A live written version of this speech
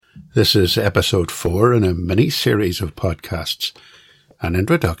This is episode 4 in a mini-series of podcasts, an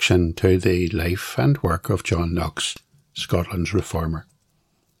introduction to the life and work of John Knox, Scotland's reformer.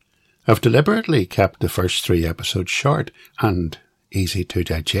 I've deliberately kept the first 3 episodes short and easy to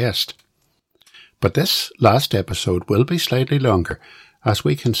digest. But this last episode will be slightly longer as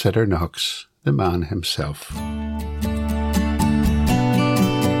we consider Knox, the man himself.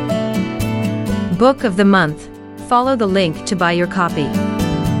 Book of the Month. Follow the link to buy your copy.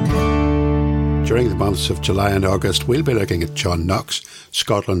 During the months of July and August, we'll be looking at John Knox,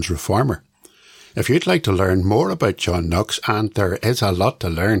 Scotland's reformer. If you'd like to learn more about John Knox, and there is a lot to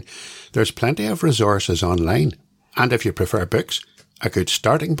learn, there's plenty of resources online. And if you prefer books, a good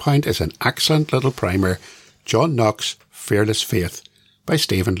starting point is an excellent little primer, John Knox, Fearless Faith, by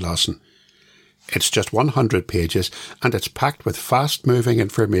Stephen Lawson. It's just 100 pages, and it's packed with fast-moving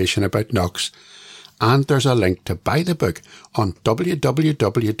information about Knox. And there's a link to buy the book on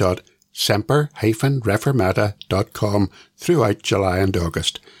www.semper-reformata.com throughout July and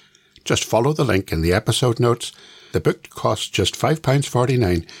August. Just follow the link in the episode notes. The book costs just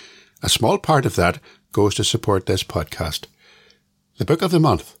 £5.49. A small part of that goes to support this podcast. The Book of the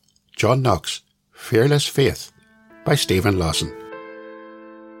Month, John Knox, Fearless Faith, by Stephen Lawson.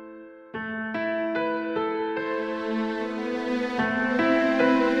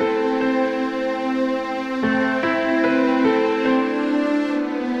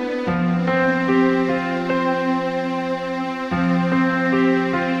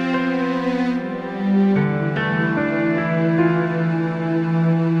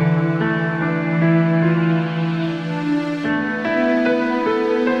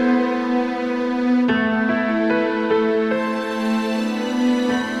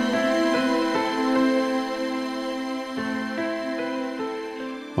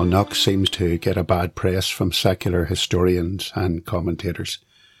 Well, Knox seems to get a bad press from secular historians and commentators.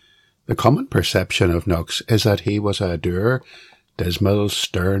 The common perception of Knox is that he was a dour, dismal,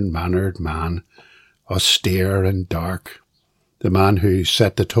 stern-mannered man, austere and dark, the man who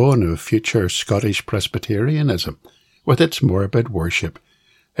set the tone of future Scottish Presbyterianism, with its morbid worship,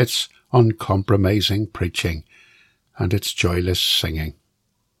 its uncompromising preaching, and its joyless singing.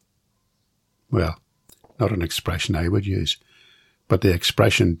 Well, not an expression I would use. But the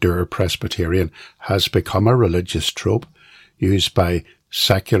expression dour Presbyterian has become a religious trope used by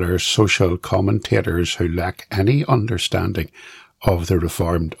secular social commentators who lack any understanding of the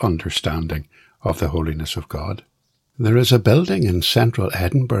Reformed understanding of the holiness of God. There is a building in central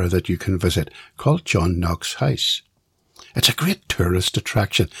Edinburgh that you can visit called John Knox House. It's a great tourist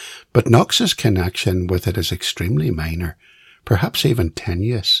attraction, but Knox's connection with it is extremely minor, perhaps even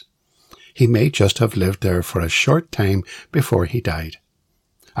tenuous. He may just have lived there for a short time before he died.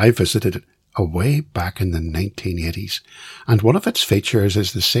 I visited it way back in the 1980s, and one of its features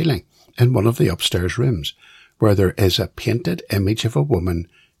is the ceiling in one of the upstairs rooms, where there is a painted image of a woman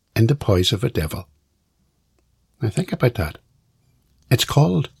in the poise of a devil. Now think about that. It's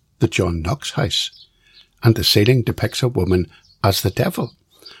called the John Knox House, and the ceiling depicts a woman as the devil,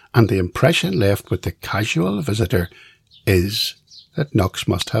 and the impression left with the casual visitor is that Knox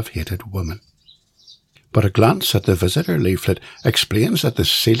must have hated women. But a glance at the visitor leaflet explains that the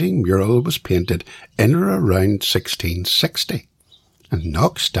ceiling mural was painted in or around 1660, and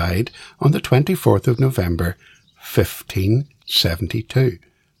Knox died on the 24th of November, 1572,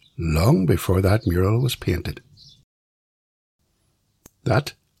 long before that mural was painted.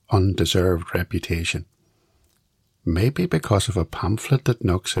 That undeserved reputation may be because of a pamphlet that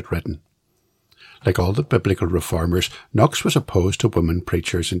Knox had written. Like all the biblical reformers, Knox was opposed to women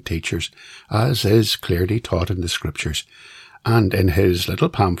preachers and teachers, as is clearly taught in the scriptures. And in his little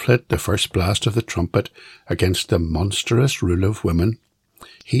pamphlet, The First Blast of the Trumpet Against the Monstrous Rule of Women,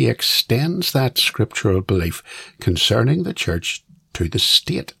 he extends that scriptural belief concerning the church to the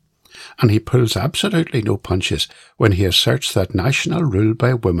state. And he pulls absolutely no punches when he asserts that national rule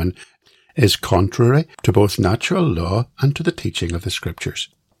by women is contrary to both natural law and to the teaching of the scriptures.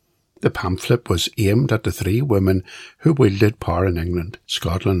 The pamphlet was aimed at the 3 women who wielded power in England,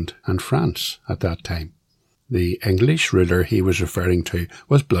 Scotland and France at that time. The English ruler he was referring to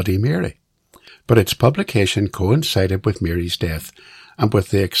was Bloody Mary, but its publication coincided with Mary's death and with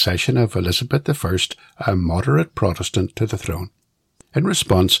the accession of Elizabeth I, a moderate Protestant, to the throne. In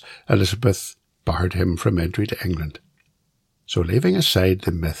response, Elizabeth barred him from entry to England. So leaving aside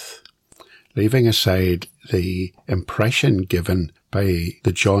the myth, leaving aside the impression given by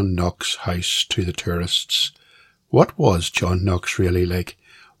the John Knox House to the tourists, what was John Knox really like?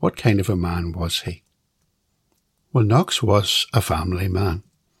 What kind of a man was he? Well, Knox was a family man.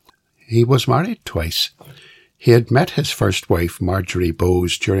 He was married twice. He had met his first wife, Marjorie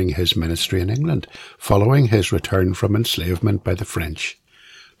Bowes, during his ministry in England, following his return from enslavement by the French.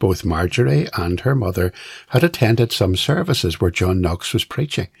 Both Marjorie and her mother had attended some services where John Knox was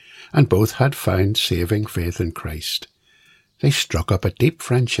preaching, and both had found saving faith in Christ. They struck up a deep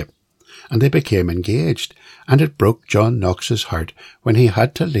friendship, and they became engaged, and it broke John Knox's heart when he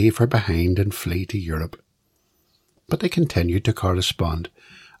had to leave her behind and flee to Europe. But they continued to correspond,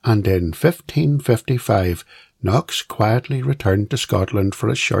 and in 1555 Knox quietly returned to Scotland for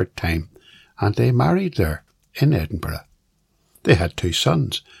a short time, and they married there in Edinburgh. They had 2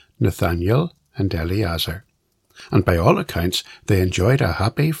 sons, Nathaniel and Eleazar, and by all accounts they enjoyed a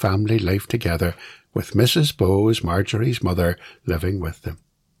happy family life together, with Mrs. Bowes, Marjorie's mother, living with them.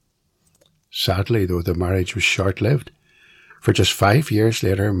 Sadly, though, the marriage was short-lived, for just 5 years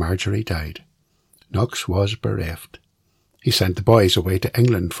later Marjorie died. Knox was bereft. He sent the boys away to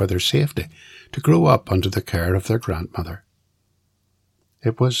England for their safety, to grow up under the care of their grandmother.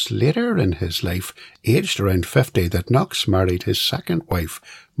 It was later in his life, aged around 50, that Knox married his second wife,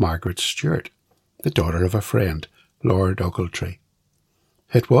 Margaret Stewart, the daughter of a friend, Lord Ogletree.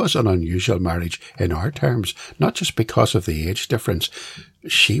 It was an unusual marriage in our terms, not just because of the age difference.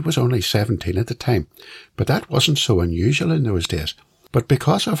 She was only 17 at the time, but that wasn't so unusual in those days, but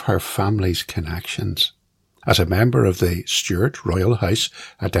because of her family's connections. As a member of the Stuart royal house,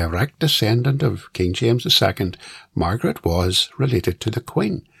 a direct descendant of King James II, Margaret was related to the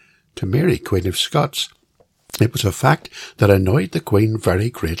Queen, to Mary, Queen of Scots. It was a fact that annoyed the Queen very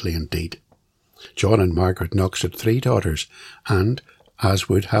greatly indeed. John and Margaret Knox had 3 daughters, and, as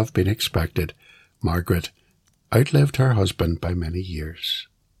would have been expected, Margaret outlived her husband by many years.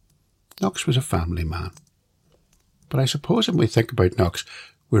 Knox was a family man. But I suppose when we think about Knox,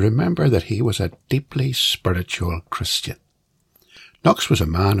 we remember that he was a deeply spiritual Christian. Knox was a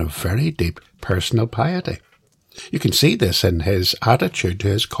man of very deep personal piety. You can see this in his attitude to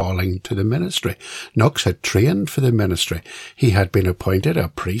his calling to the ministry. Knox had trained for the ministry. He had been appointed a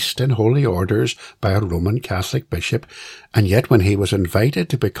priest in holy orders by a Roman Catholic bishop, and yet when he was invited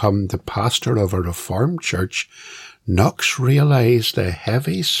to become the pastor of a Reformed church, Knox realized the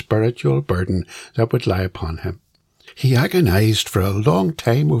heavy spiritual burden that would lie upon him. He agonized for a long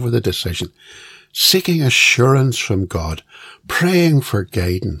time over the decision, seeking assurance from God, praying for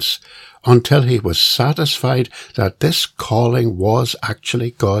guidance, until he was satisfied that this calling was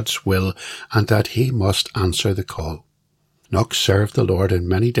actually God's will and that he must answer the call. Knox served the Lord in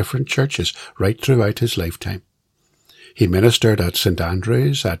many different churches right throughout his lifetime. He ministered at St.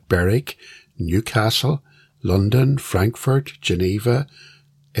 Andrews, at Berwick, Newcastle, London, Frankfurt, Geneva,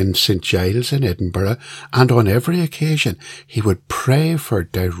 in St. Giles in Edinburgh, and on every occasion he would pray for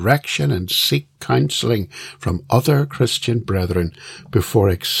direction and seek counselling from other Christian brethren before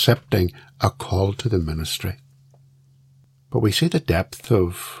accepting a call to the ministry. But we see the depth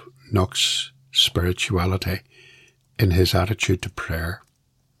of Knox's spirituality in his attitude to prayer.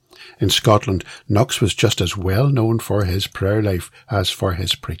 In Scotland, Knox was just as well known for his prayer life as for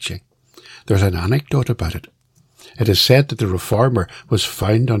his preaching. There's an anecdote about it. It is said that the reformer was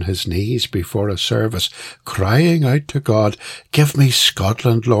found on his knees before a service, crying out to God, "Give me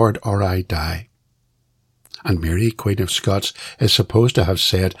Scotland, Lord, or I die." And Mary, Queen of Scots, is supposed to have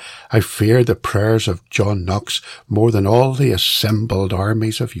said, "I fear the prayers of John Knox more than all the assembled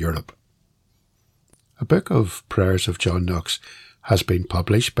armies of Europe." A book of prayers of John Knox has been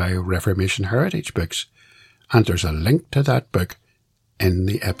published by Reformation Heritage Books, and there's a link to that book in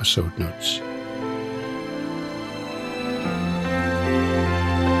the episode notes.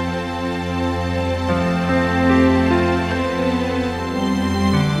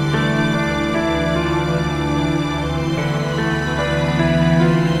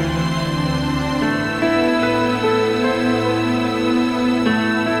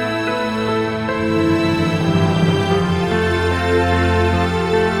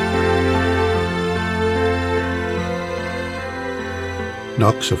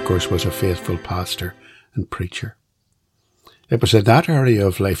 Knox, of course, was a faithful pastor and preacher. It was in that area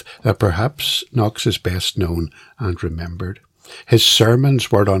of life that perhaps Knox is best known and remembered. His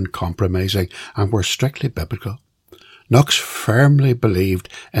sermons were uncompromising and were strictly biblical. Knox firmly believed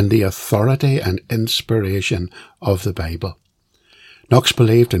in the authority and inspiration of the Bible. Knox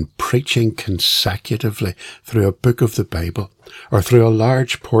believed in preaching consecutively through a book of the Bible, or through a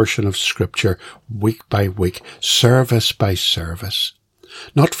large portion of Scripture, week by week, service by service.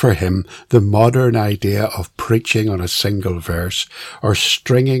 Not for him the modern idea of preaching on a single verse or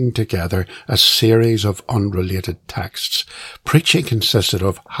stringing together a series of unrelated texts. Preaching consisted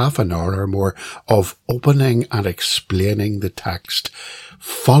of half an hour or more of opening and explaining the text,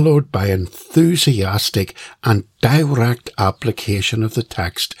 followed by enthusiastic and direct application of the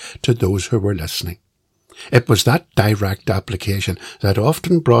text to those who were listening. It was that direct application that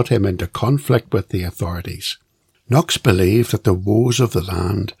often brought him into conflict with the authorities. Knox believed that the woes of the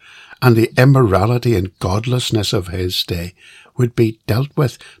land and the immorality and godlessness of his day would be dealt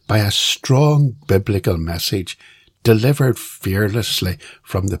with by a strong biblical message delivered fearlessly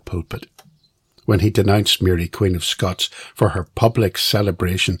from the pulpit. When he denounced Mary, Queen of Scots, for her public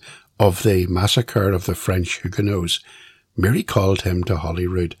celebration of the massacre of the French Huguenots, Mary called him to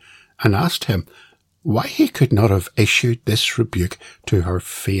Holyrood and asked him why he could not have issued this rebuke to her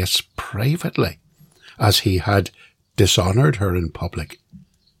face privately, as he had dishonoured her in public.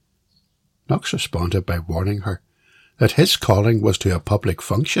 Knox responded by warning her that his calling was to a public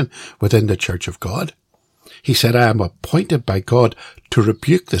function within the Church of God. He said, "I am appointed by God to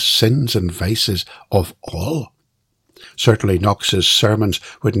rebuke the sins and vices of all." Certainly Knox's sermons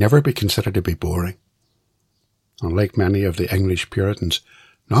would never be considered to be boring. Unlike many of the English Puritans,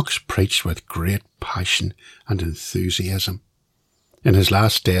 Knox preached with great passion and enthusiasm. In his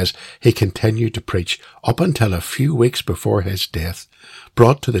last days, he continued to preach up until a few weeks before his death,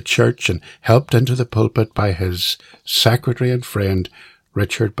 brought to the church and helped into the pulpit by his secretary and friend,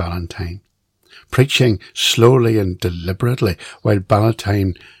 Richard Ballantyne, preaching slowly and deliberately while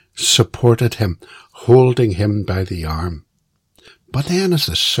Ballantyne supported him, holding him by the arm. But then as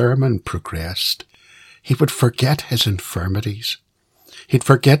the sermon progressed, he would forget his infirmities. He'd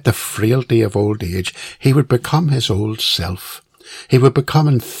forget the frailty of old age. He would become his old self. He would become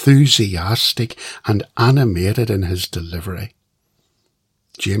enthusiastic and animated in his delivery.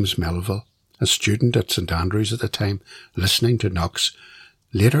 James Melville, a student at St Andrews at the time, listening to Knox,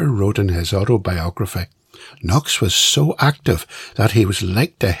 later wrote in his autobiography, "Knox was so active that he was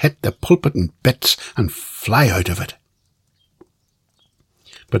like to hit the pulpit in bits and fly out of it."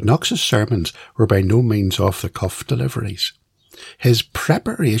 But Knox's sermons were by no means off-the-cuff deliveries. His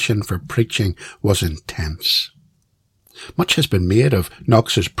preparation for preaching was intense. Much has been made of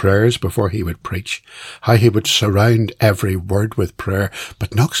Knox's prayers before he would preach, how he would surround every word with prayer,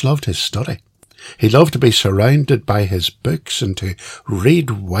 but Knox loved his study. He loved to be surrounded by his books and to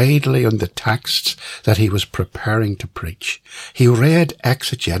read widely on the texts that he was preparing to preach. He read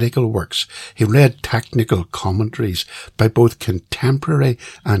exegetical works. He read technical commentaries by both contemporary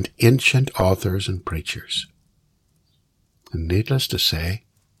and ancient authors and preachers. And needless to say,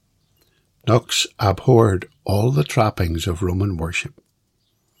 Knox abhorred all the trappings of Roman worship.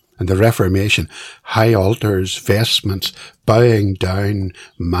 In the Reformation, high altars, vestments, bowing down,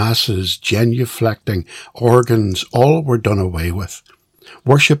 masses, genuflecting, organs, all were done away with.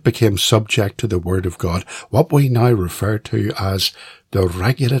 Worship became subject to the Word of God, what we now refer to as the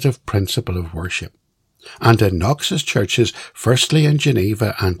regulative principle of worship. And in Knox's churches, firstly in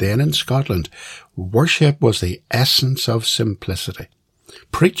Geneva and then in Scotland, worship was the essence of simplicity.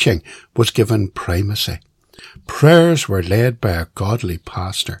 Preaching was given primacy. Prayers were led by a godly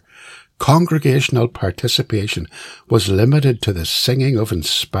pastor. Congregational participation was limited to the singing of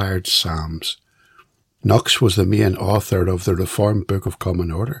inspired psalms. Knox was the main author of the Reformed Book of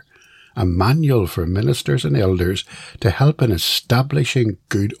Common Order, a manual for ministers and elders to help in establishing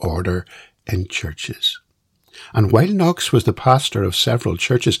good order in churches. And while Knox was the pastor of several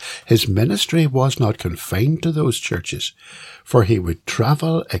churches, his ministry was not confined to those churches, for he would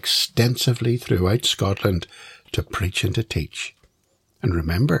travel extensively throughout Scotland to preach and to teach. And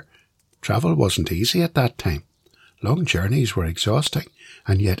remember, travel wasn't easy at that time. Long journeys were exhausting,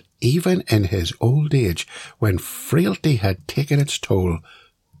 and yet even in his old age, when frailty had taken its toll,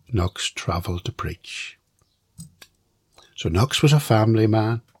 Knox travelled to preach. So Knox was a family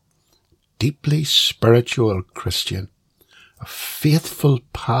man, deeply spiritual Christian, a faithful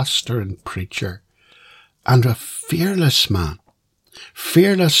pastor and preacher, and a fearless man,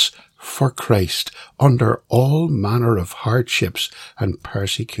 fearless for Christ under all manner of hardships and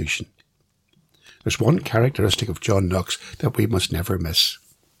persecution. There's one characteristic of John Knox that we must never miss,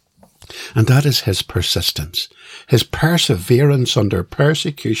 and that is his persistence, his perseverance under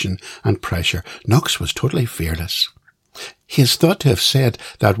persecution and pressure. Knox was totally fearless. He is thought to have said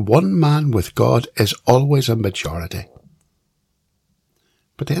that one man with God is always a majority.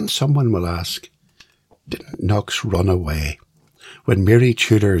 But then someone will ask, didn't Knox run away when Mary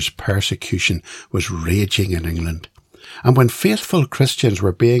Tudor's persecution was raging in England, and when faithful Christians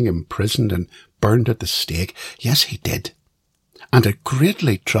were being imprisoned and burned at the stake? Yes, he did. And it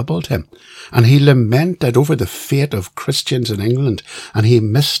greatly troubled him, and he lamented over the fate of Christians in England, and he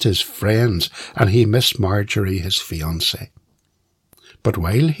missed his friends, and he missed Marjorie, his fiancée. But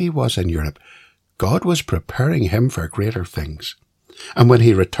while he was in Europe, God was preparing him for greater things. And when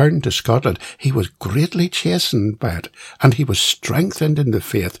he returned to Scotland, he was greatly chastened by it, and he was strengthened in the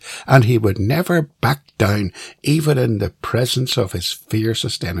faith, and he would never back down, even in the presence of his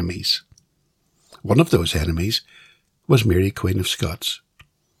fiercest enemies. One of those enemies was Mary, Queen of Scots.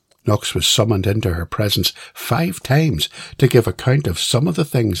 Knox was summoned into her presence 5 times to give account of some of the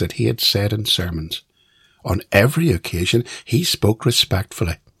things that he had said in sermons. On every occasion he spoke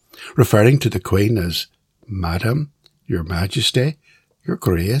respectfully, referring to the Queen as Madam, Your Majesty, Your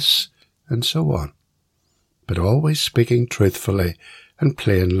Grace, and so on, but always speaking truthfully and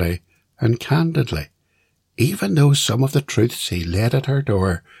plainly and candidly, even though some of the truths he laid at her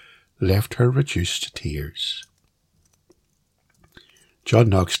door left her reduced to tears. John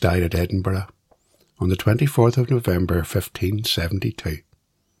Knox died at Edinburgh on the 24th of November 1572.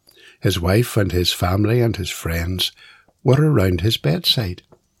 His wife and his family and his friends were around his bedside.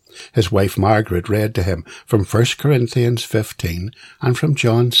 His wife Margaret read to him from 1 Corinthians 15 and from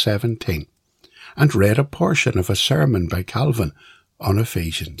John 17, and read a portion of a sermon by Calvin on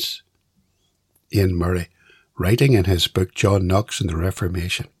Ephesians. Ian Murray, writing in his book John Knox and the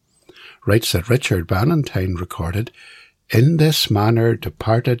Reformation, writes that Richard Ballantyne recorded, "In this manner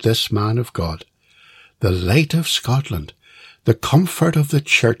departed this man of God, the light of Scotland, the comfort of the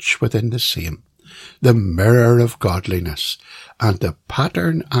church within the same, the mirror of godliness, and the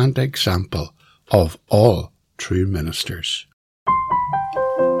pattern and example of all true ministers."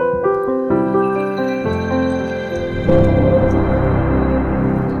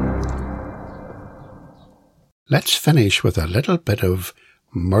 Let's finish with a little bit of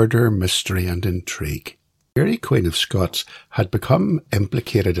murder, mystery and intrigue. Mary, Queen of Scots, had become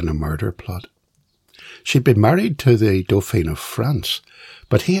implicated in a murder plot. She'd been married to the Dauphin of France,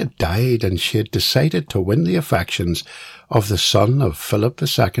 but he had died and she had decided to win the affections of the son of Philip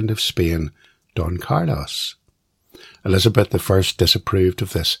II of Spain, Don Carlos. Elizabeth I disapproved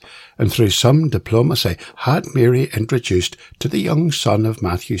of this, and through some diplomacy had Mary introduced to the young son of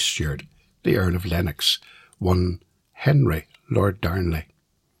Matthew Stewart, the Earl of Lennox, one Henry, Lord Darnley.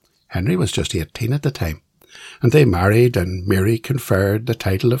 Henry was just 18 at the time, and they married, and Mary conferred the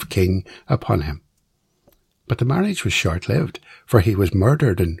title of king upon him. But the marriage was short-lived, for he was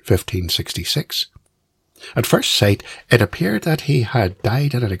murdered in 1566. At first sight, it appeared that he had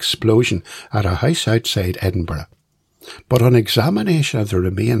died in an explosion at a house outside Edinburgh. But on examination of the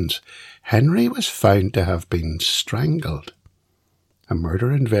remains, Henry was found to have been strangled. A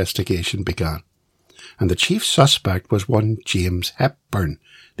murder investigation began, and the chief suspect was one James Hepburn,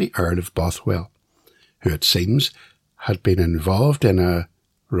 the Earl of Bothwell, who it seems had been involved in a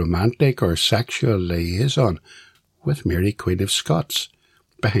romantic or sexual liaison with Mary, Queen of Scots,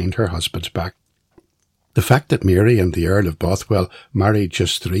 behind her husband's back. The fact that Mary and the Earl of Bothwell married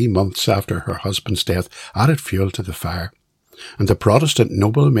just 3 months after her husband's death added fuel to the fire, and the Protestant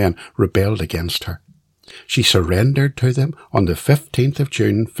noblemen rebelled against her. She surrendered to them on the 15th of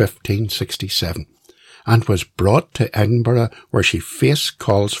June 1567, and was brought to Edinburgh, where she faced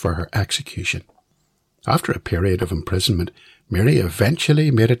calls for her execution. After a period of imprisonment, Mary eventually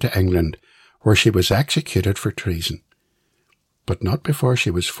made it to England, where she was executed for treason, but not before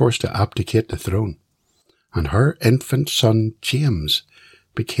she was forced to abdicate the throne, and her infant son James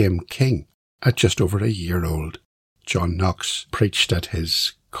became king at just over a year old. John Knox preached at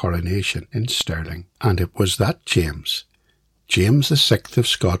his coronation in Stirling, and it was that James VI of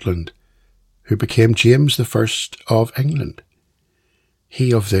Scotland, who became James I of England,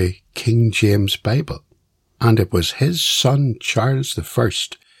 he of the King James Bible, and it was his son Charles I,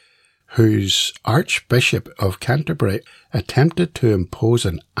 whose Archbishop of Canterbury attempted to impose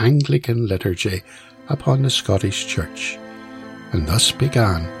an Anglican liturgy upon the Scottish Church, and thus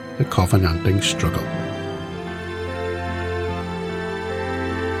began the Covenanting struggle.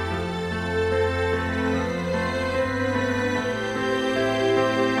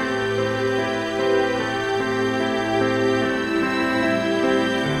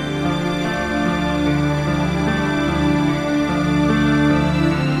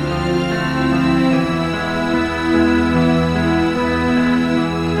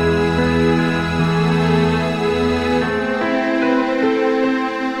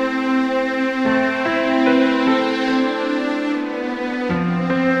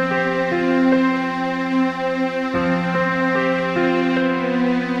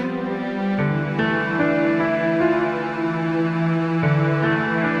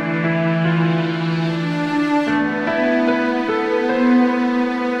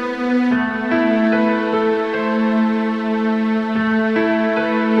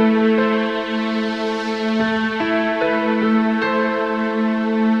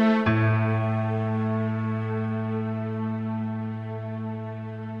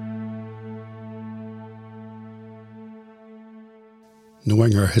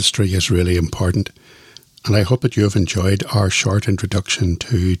 knowing our history is really important, and I hope that you have enjoyed our short introduction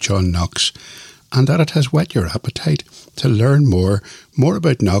to John Knox, and that it has whet your appetite to learn more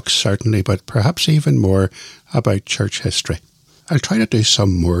about Knox certainly, but perhaps even more about church history. I'll try to do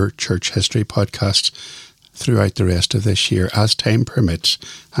some more church history podcasts throughout the rest of this year as time permits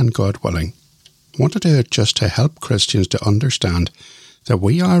and God willing. I want to do it just to help Christians to understand that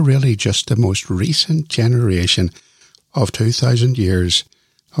we are really just the most recent generation of 2,000 years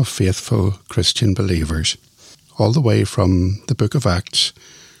of faithful Christian believers, all the way from the book of Acts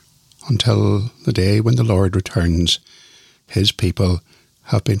until the day when the Lord returns. His people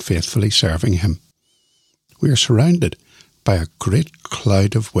have been faithfully serving him. We are surrounded by a great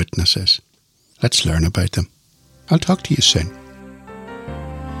cloud of witnesses. Let's learn about them. I'll talk to you soon.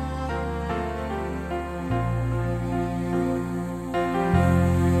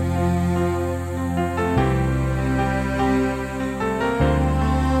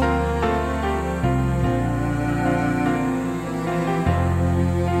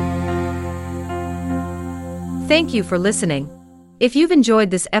 Thank you for listening. If you've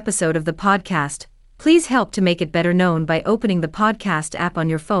enjoyed this episode of the podcast, please help to make it better known by opening the podcast app on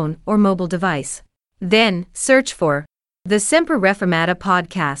your phone or mobile device. Then, search for the Semper Reformata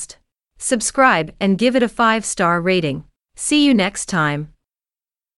podcast. Subscribe and give it a 5-star rating. See you next time.